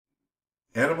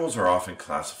Animals are often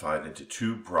classified into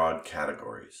two broad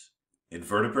categories: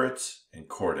 invertebrates and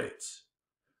chordates.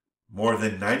 More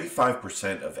than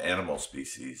 95% of animal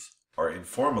species are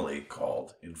informally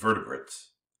called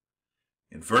invertebrates.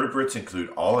 Invertebrates include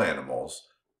all animals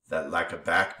that lack a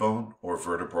backbone or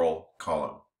vertebral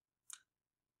column.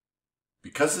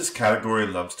 Because this category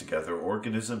lumps together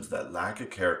organisms that lack a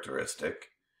characteristic,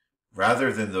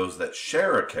 rather than those that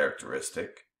share a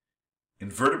characteristic,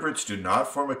 invertebrates do not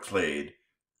form a clade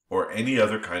or any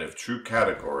other kind of true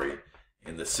category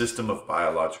in the system of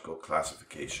biological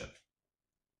classification.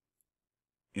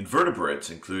 Invertebrates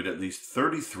include at least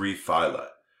 33 phyla,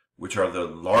 which are the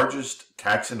largest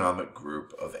taxonomic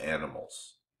group of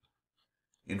animals.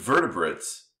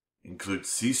 Invertebrates include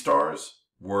sea stars,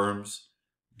 worms,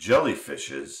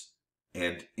 jellyfishes,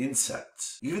 and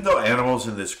insects. Even though animals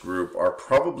in this group are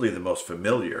probably the most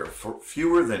familiar,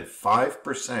 fewer than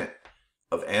 5%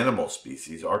 of animal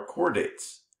species are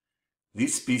chordates.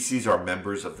 These species are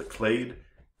members of the clade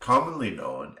commonly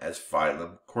known as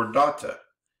phylum Chordata.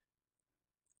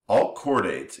 All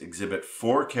chordates exhibit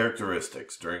 4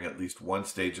 characteristics during at least one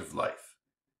stage of life: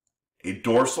 a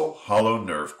dorsal hollow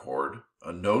nerve cord,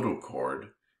 a nodal cord,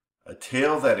 a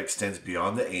tail that extends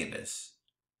beyond the anus,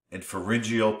 and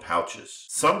pharyngeal pouches.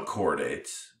 Some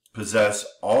chordates possess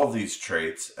all these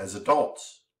traits as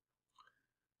adults.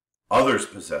 Others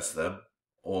possess them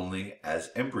only as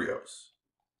embryos.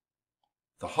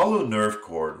 The hollow nerve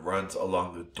cord runs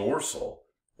along the dorsal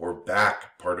or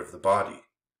back part of the body.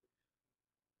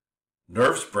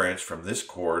 Nerves branch from this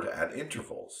cord at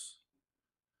intervals.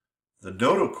 The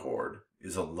nodal cord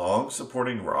is a long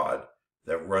supporting rod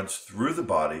that runs through the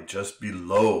body just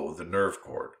below the nerve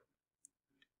cord.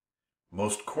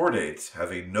 Most chordates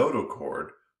have a nodal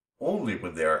cord only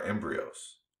when they are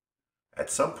embryos.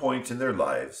 At some point in their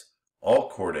lives,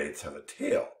 all chordates have a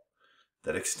tail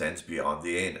that extends beyond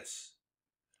the anus.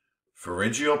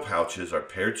 Pharyngeal pouches are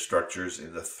paired structures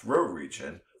in the throat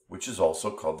region, which is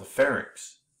also called the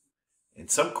pharynx. In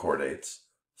some chordates,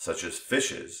 such as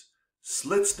fishes,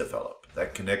 slits develop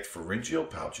that connect pharyngeal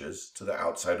pouches to the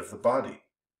outside of the body.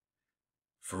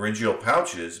 Pharyngeal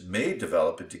pouches may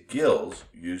develop into gills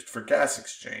used for gas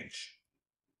exchange.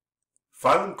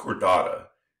 Phylum Chordata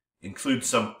includes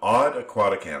some odd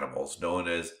aquatic animals known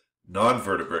as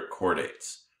non-vertebrate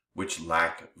chordates, which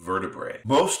lack vertebrae.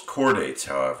 Most chordates,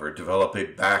 however, develop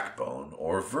a backbone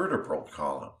or vertebral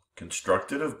column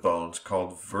constructed of bones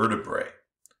called vertebrae,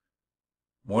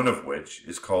 one of which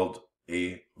is called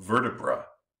a vertebra.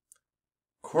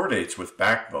 Chordates with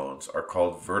backbones are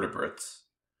called vertebrates.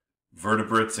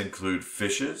 Vertebrates include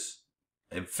fishes,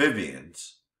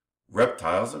 amphibians,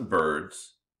 reptiles and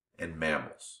birds, and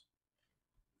mammals.